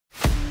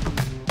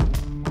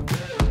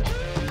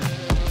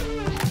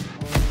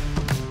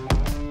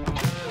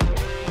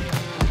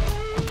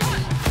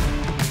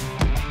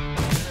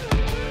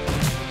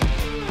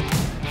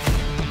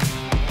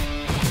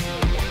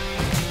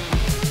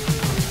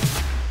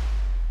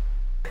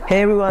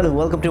Hey everyone,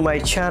 welcome to my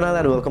channel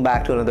and welcome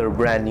back to another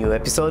brand new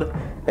episode.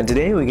 And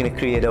today we're going to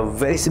create a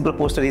very simple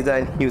poster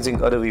design using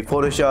Adobe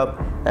Photoshop,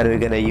 and we're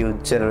going to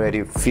use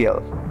Generative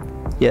Fill.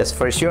 Yes,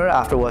 for sure,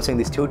 after watching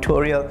this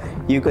tutorial,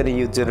 you're going to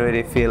use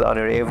Generative Fill on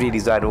your every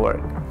design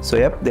work. So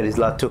yep, there is a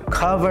lot to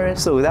cover.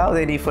 So without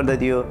any further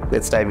ado,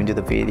 let's dive into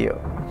the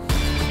video.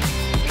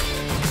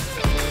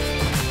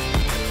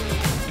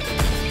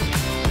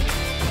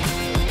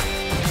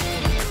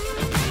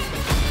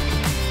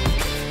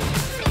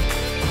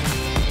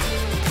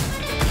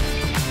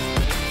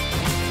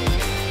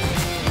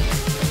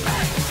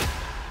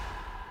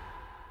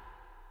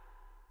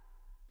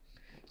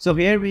 So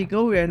here we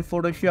go, we're in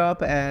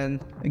Photoshop, and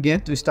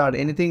again, to start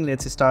anything,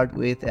 let's start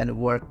with a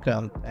word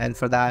count, and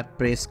for that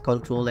press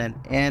Ctrl and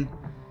N,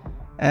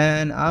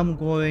 and I'm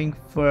going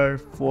for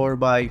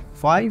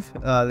 4:5.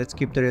 Let's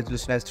keep the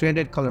resolution as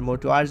 300, color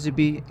mode to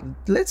RGB.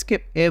 Let's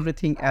keep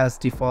everything as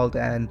default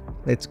and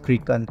let's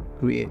click on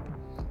create.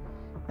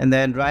 And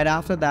then right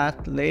after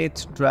that,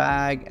 let's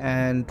drag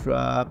and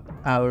drop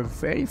our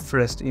very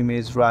first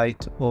image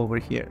right over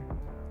here.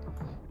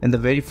 And the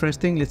very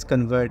first thing, let's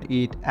convert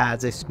it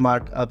as a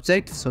smart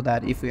object so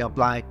that if we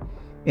apply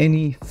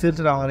any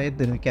filter on it,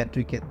 then we can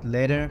tweak it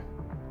later.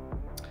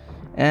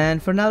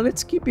 And for now,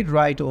 let's keep it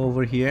right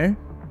over here,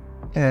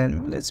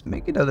 and let's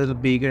make it a little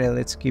bigger, and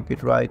let's keep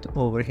it right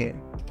over here.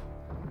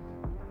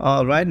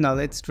 All right, now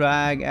let's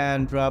drag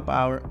and drop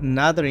our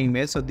another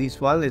image. So this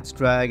one, let's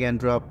drag and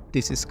drop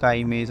this sky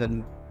image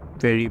and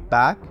very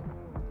back.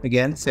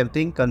 Again, same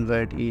thing,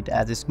 convert it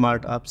as a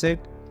smart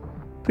object.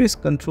 Press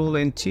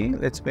Ctrl and G.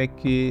 Let's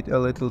make it a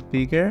little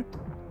bigger,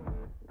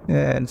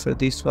 and for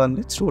this one,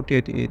 let's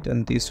rotate it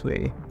in this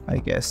way, I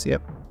guess.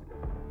 Yep.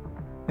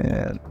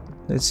 And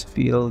let's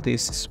fill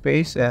this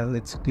space, and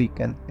let's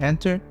click and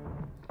enter.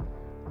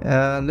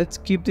 Let's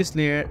keep this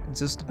layer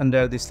just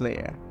under this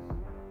layer,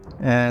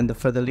 and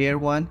for the layer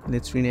one,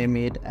 let's rename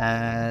it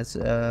as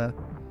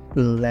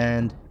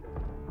landscape.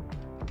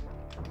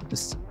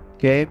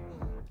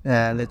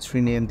 Let's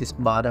rename this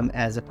bottom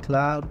as a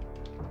cloud.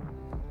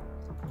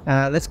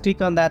 Let's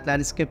click on that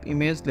landscape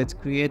image. Let's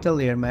create a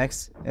layer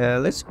mask.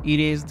 Let's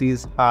erase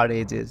these hard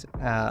edges.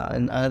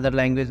 In another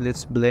language,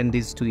 let's blend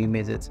these two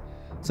images.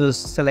 So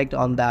select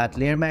on that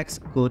layer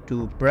mask, go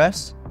to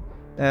brush.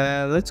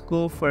 Let's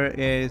go for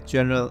a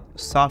general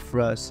soft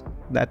brush.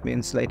 That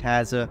means it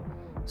has a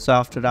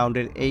soft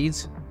rounded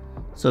edge.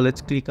 So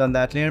let's click on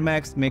that layer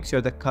mask, make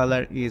sure the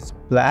color is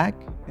black,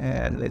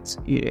 and let's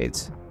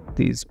erase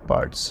these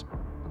parts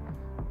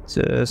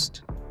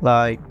just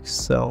like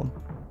so.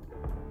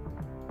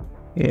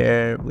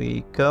 Here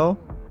we go,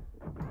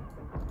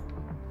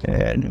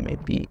 and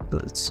maybe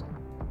let's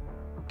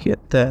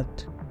get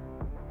that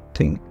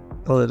thing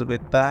a little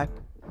bit back.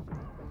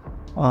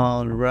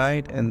 All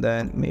right, and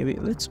then maybe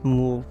let's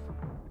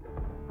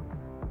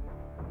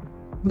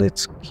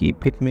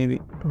keep it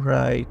maybe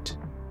right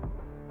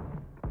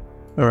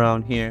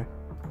around here.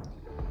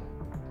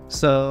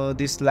 So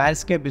this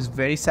landscape is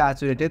very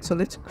saturated, so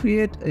let's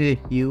create a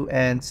hue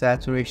and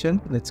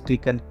saturation. Let's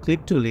click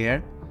to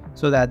layer,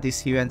 so that this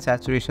hue and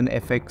saturation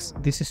affects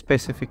this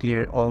specific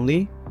layer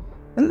only,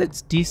 and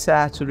let's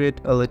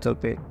desaturate a little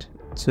bit,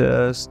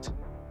 just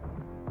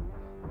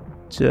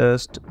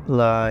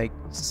like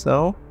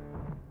so.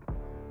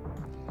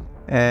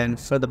 And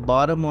for the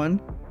bottom one,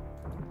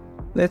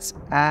 let's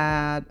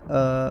add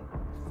a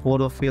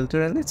photo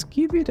filter, and let's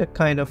give it a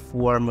kind of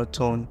warmer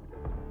tone.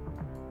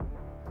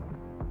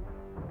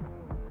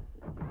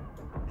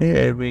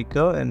 Here we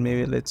go, and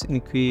maybe let's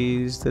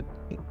increase the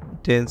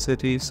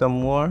density some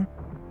more,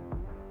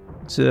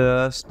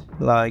 just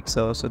like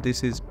so. So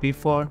this is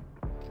before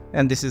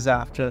and this is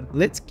after.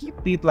 Let's keep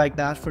it like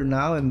that for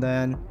now, and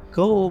then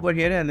go over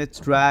here and let's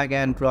drag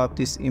and drop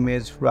this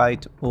image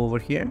right over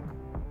here,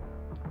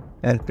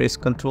 and press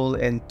Ctrl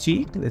and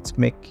G. Let's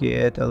make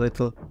it a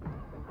little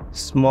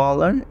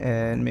smaller,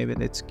 and maybe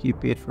let's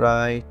keep it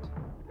right.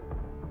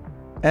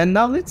 And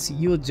now let's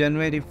use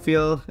Generative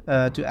Fill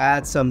to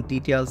add some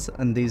details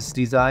on these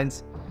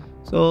designs.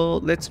 So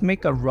let's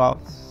make a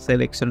rough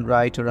selection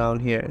right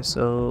around here.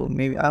 So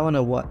maybe I want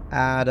to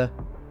add a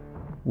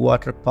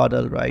water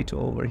puddle right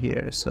over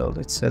here. So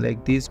let's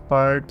select these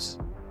parts.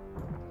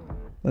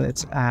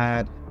 Let's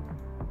add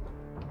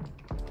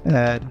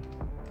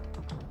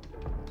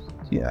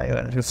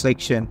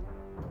reflection,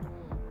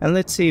 and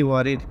let's see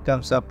what it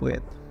comes up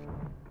with.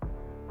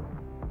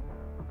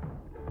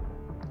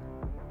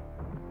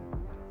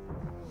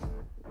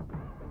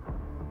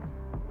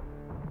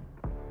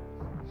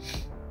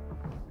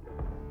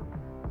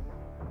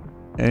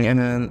 And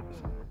then,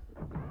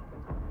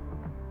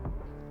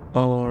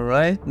 all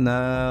right,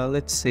 now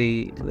let's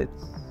see.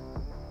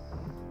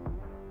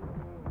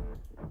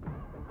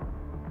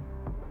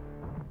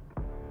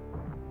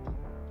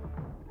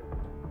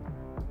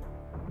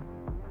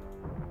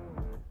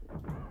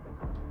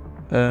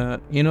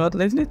 You know what?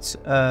 Let's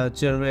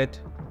generate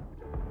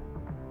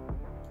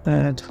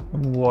add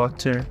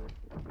water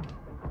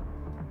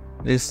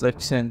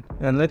reflection,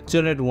 and let's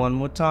generate one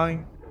more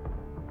time.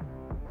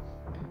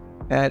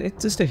 and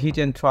it's just a hit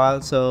and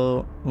trial,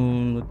 so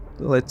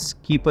let's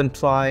keep on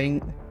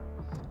trying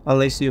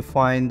unless you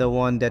find the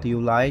one that you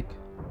like.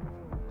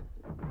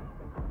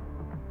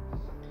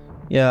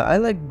 Yeah, I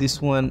like this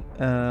one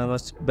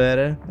much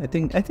better. I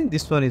think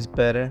this one is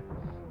better,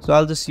 so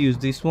I'll just use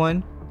this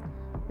one.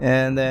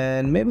 And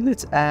then maybe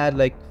let's add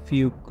like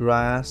few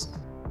grass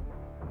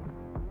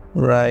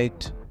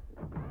right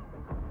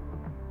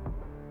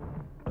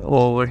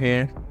over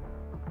here.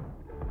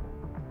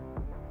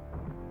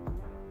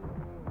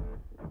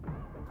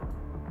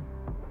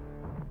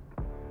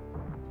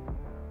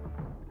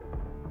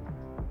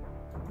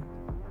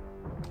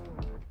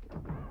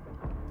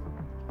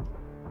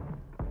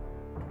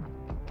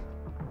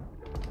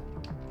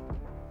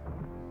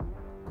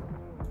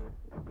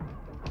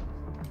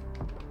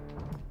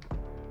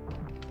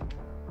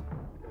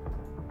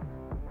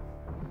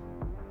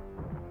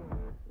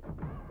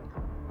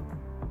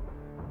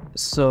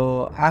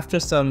 So after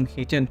some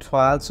hit and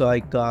trial, so I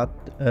got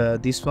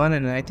this one,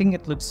 and I think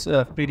it looks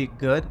pretty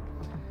good.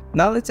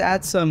 Now let's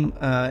add some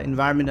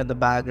environment at the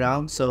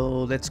background.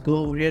 So let's go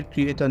over here,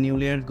 create a new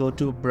layer, go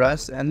to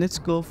brush, and let's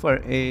go for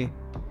a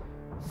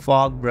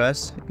fog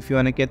brush. If you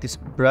want to get this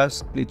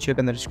brush, please check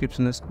in the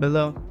description list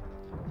below.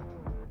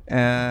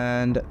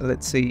 And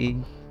let's see,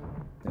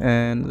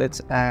 and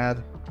let's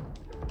add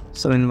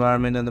some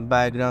environment on the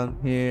background.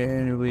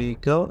 Here we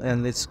go,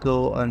 and let's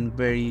go on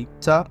very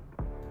top.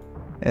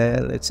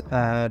 Let's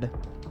add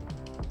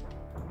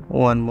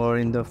one more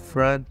in the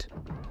front.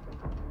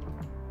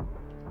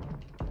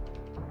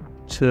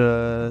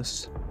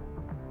 Just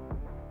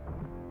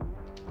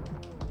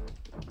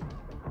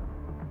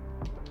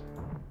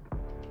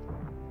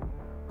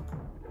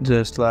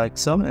like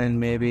so, and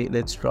maybe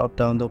let's drop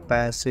down the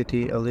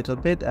opacity a little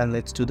bit, and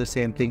let's do the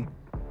same thing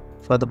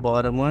for the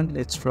bottom one.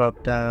 Let's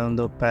drop down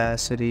the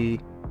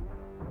opacity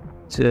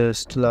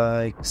just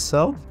like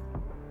so.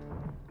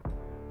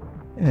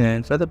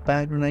 And for the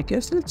background, I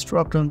guess let's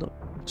drop down the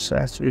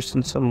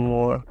saturation some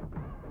more.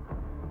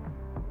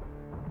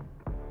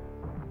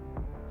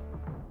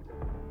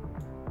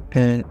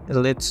 And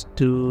let's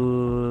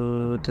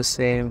do the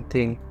same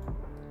thing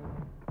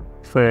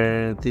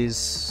for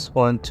this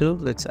one too.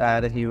 Let's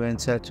add a hue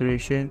and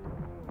saturation.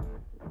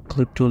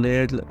 Clip to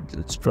layer.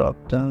 Let's drop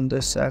down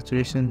the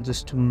saturation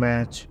just to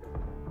match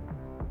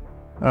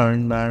our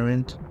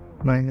environment.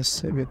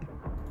 -7.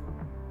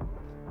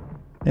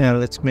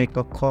 And let's make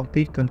a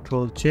copy,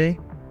 Control J,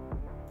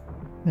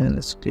 and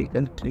let's click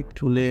and clip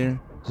to layer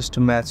just to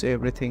match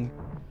everything.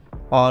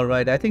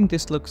 Alright, I think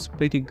this looks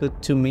pretty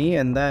good to me.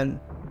 And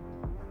then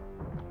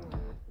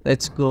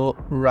let's go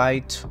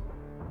right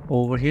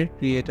over here,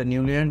 create a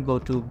new layer, go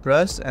to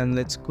brush, and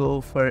let's go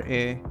for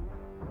a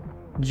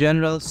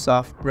general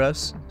soft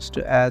brush just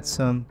to add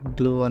some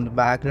glue on the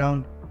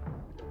background,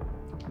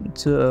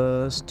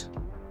 just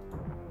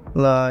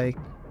like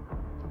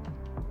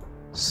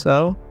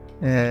so.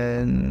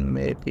 And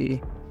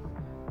maybe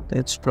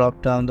let's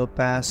drop down the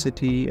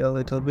opacity a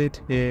little bit.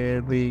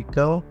 Here we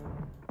go.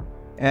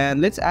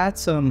 And let's add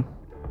some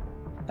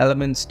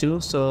elements too.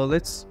 So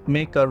let's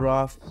make a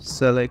rough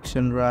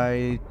selection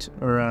right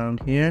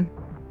around here,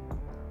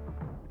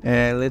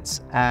 and let's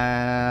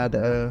add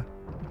a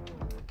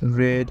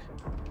red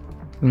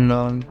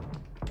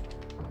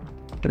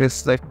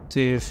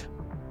non-reflective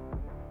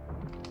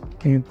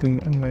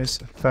painting unless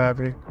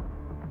fabric.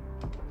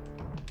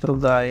 The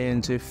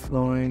lines are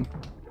flowing,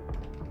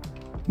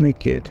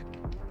 make it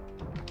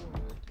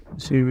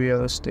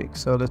realistic.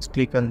 So let's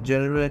click on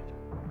generate,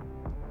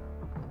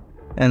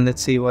 and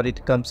let's see what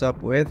it comes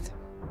up with.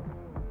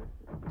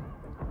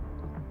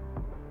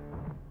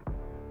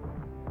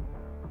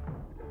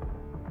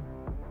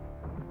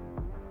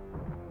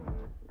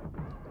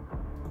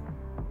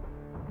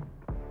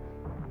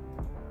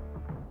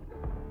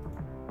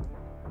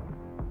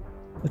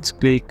 Let's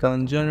click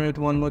on generate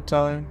one more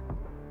time.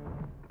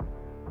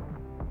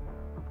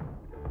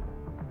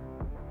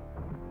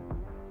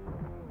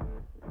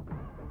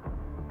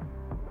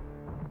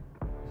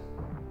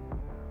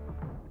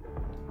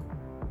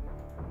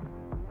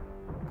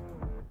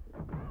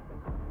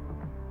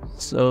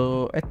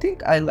 So I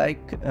think I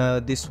like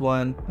this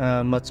one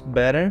much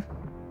better.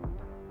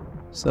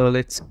 So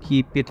let's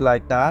keep it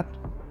like that.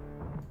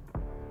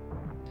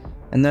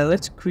 And then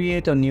let's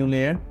create a new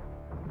layer.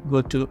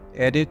 Go to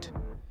edit,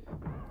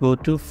 go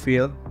to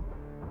fill.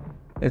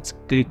 Let's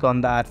click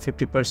on that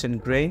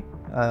 50% gray.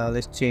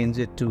 Let's change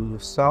it to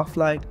soft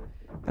light,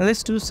 and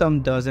let's do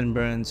some dust and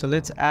burn. So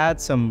let's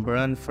add some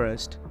burn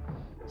first.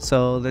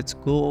 So let's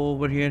go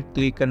over here,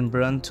 click on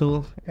burn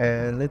tool,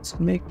 and let's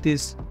make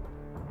this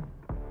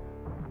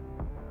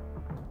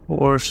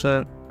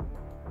portion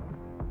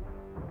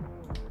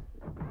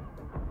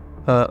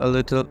a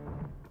little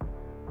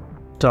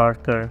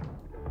darker.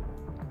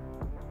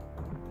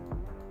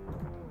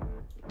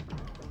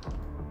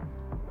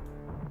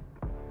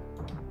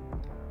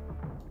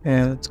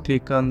 And let's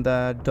click on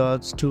the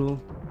dots tool.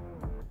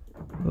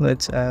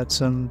 Let's add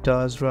some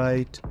dots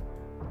right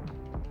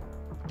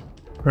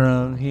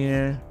around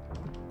here.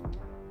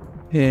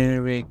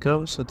 Here we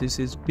go. So this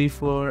is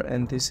before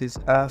and this is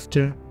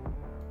after.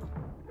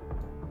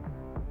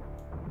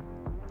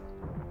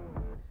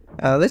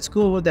 Let's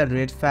go over that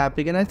red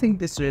fabric, and I think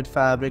this red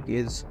fabric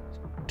is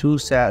too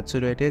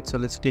saturated, so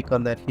let's click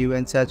on that hue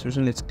and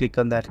saturation. Let's click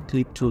on that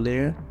clip to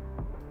layer,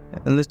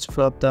 and let's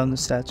drop down the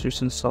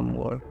saturation some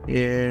more.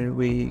 Here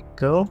we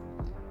go,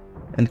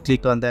 and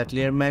click on that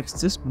layer max.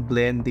 Just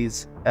blend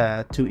these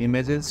two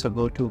images. So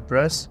go to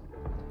brush,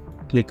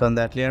 click on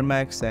that layer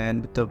max,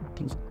 and with the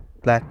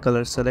black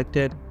color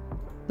selected,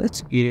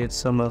 let's erase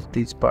some of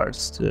these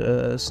parts,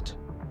 just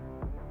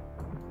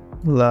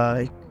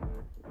like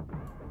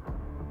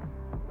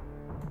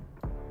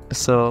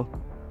so.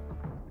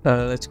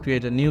 Let's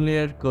create a new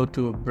layer, go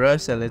to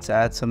brush, and let's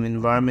add some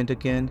environment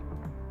again,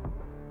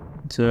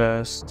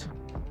 just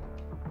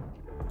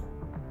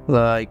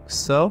like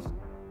so.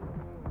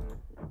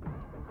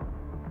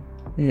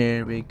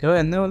 Here we go,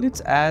 and now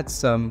let's add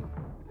some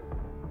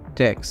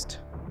text.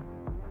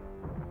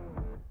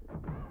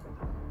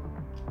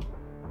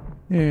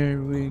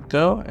 Here we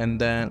go, and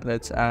then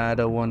let's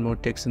add one more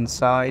text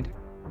inside,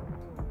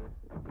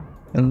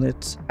 and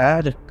let's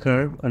add a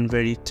curve on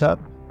very top.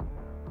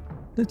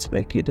 Let's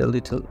make it a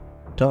little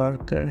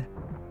darker,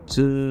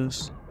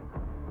 just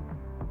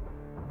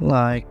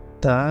like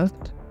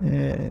that,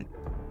 and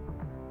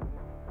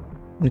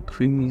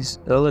increase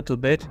a little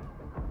bit.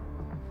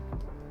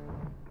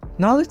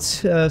 Now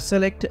let's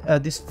select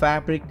this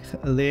fabric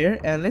layer,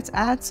 and let's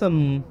add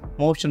some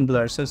motion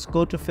blur. So let's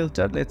go to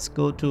filter, let's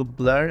go to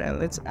blur, and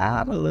let's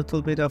add a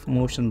little bit of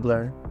motion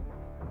blur.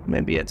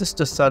 Maybe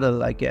just a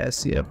subtle, I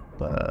guess. Yep.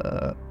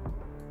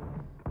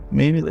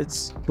 Maybe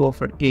let's go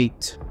for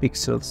 8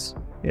 pixels.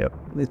 Yep,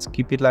 let's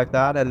keep it like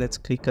that, and let's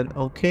click on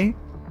OK.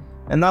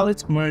 And now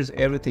let's merge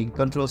everything.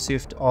 Control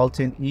Shift Alt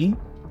and E.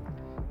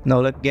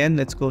 Now again,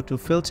 let's go to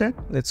filter,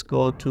 let's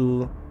go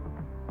to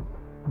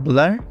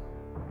blur,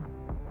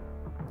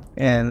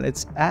 and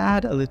let's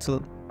add a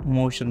little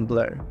motion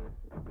blur,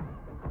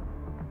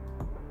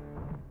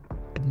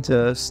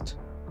 just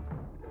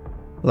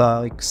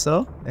like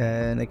so.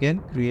 And again,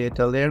 create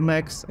a layer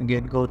max,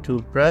 again go to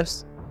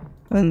brush,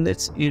 and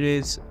let's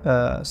erase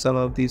some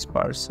of these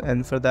parts.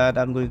 And for that,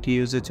 I'm going to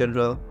use a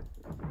general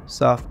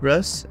soft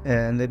brush,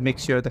 and let's make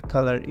sure the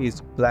color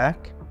is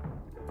black,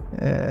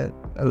 and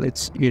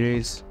let's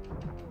erase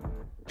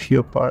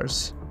few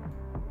parts,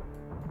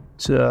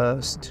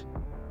 just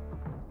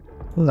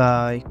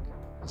like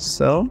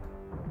so.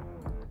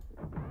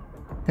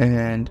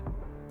 And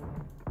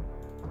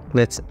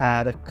let's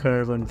add a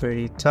curve on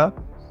very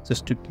top,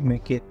 just to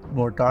make it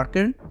more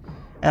darker.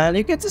 And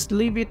you can just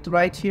leave it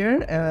right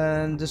here,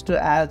 and just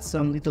to add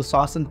some little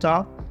sauce on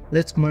top,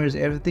 let's merge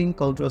everything.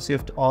 Control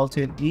Shift Alt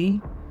and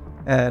E,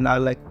 and I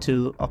like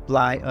to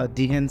apply a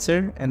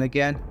dehancer. And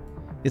again,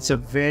 it's a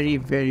very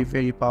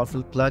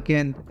powerful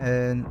plugin,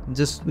 and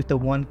just with a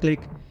one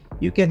click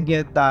you can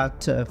get that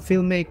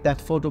filmic,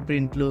 that photo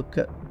print look,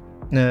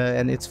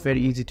 and it's very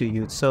easy to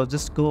use. So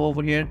just go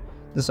over here,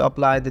 just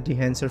apply the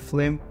dehancer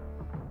film.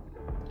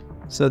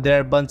 So there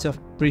are a bunch of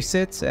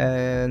presets,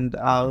 and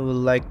I would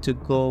like to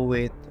go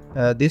with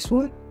this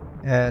one,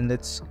 and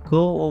let's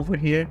go over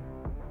here.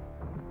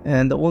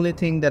 And the only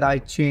thing that I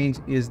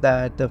changed is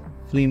that the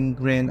film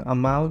grain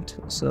amount.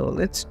 So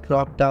let's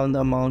drop down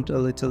the amount a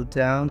little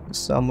down,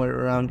 somewhere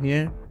around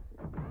here.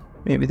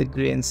 Maybe the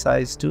grain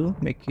size too,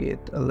 make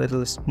it a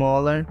little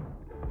smaller.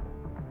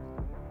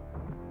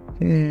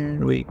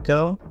 Here we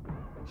go.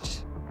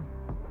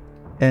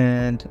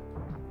 And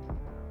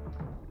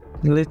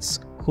let's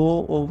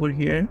go over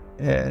here,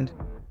 and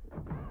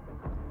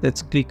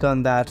let's click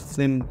on that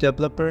film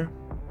developer.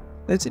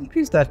 Let's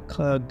increase that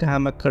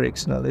gamma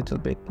correction a little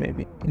bit,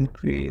 maybe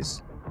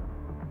increase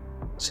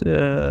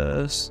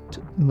just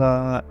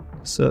like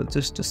so,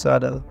 just a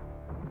subtle.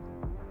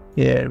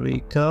 Here we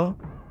go.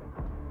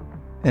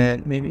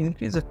 And maybe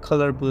increase the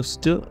color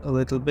boost too a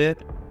little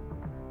bit,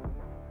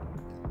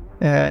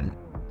 and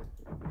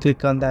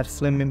click on that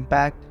film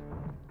impact.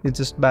 It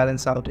just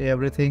balance out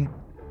everything.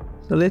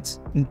 So let's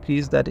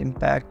increase that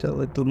impact a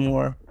little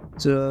more,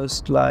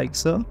 just like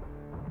so.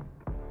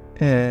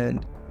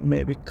 And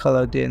maybe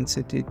color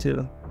density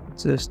too,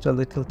 just a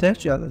little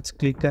texture. Let's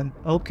click on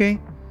OK.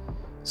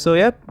 So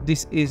yep,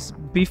 this is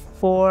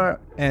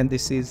before and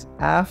this is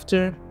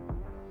after.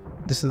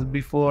 This is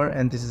before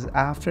and this is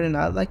after, and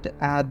I'd like to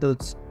add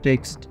those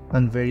text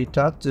on very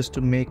top just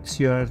to make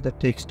sure the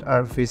text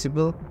are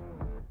visible.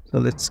 So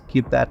let's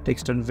keep that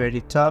text on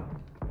very top,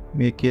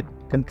 make it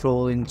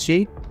Control and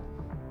G,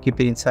 keep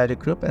it inside a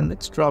group, and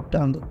let's drop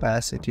down the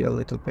opacity a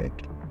little bit.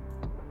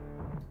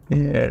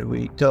 There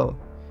we go.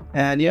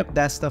 And yep,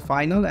 that's the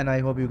final, and I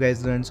hope you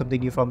guys learned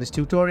something new from this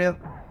tutorial,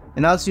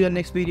 and I'll see you in the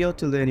next video.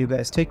 Till then, you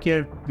guys take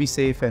care, be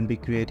safe, and be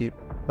creative.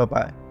 Bye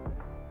bye.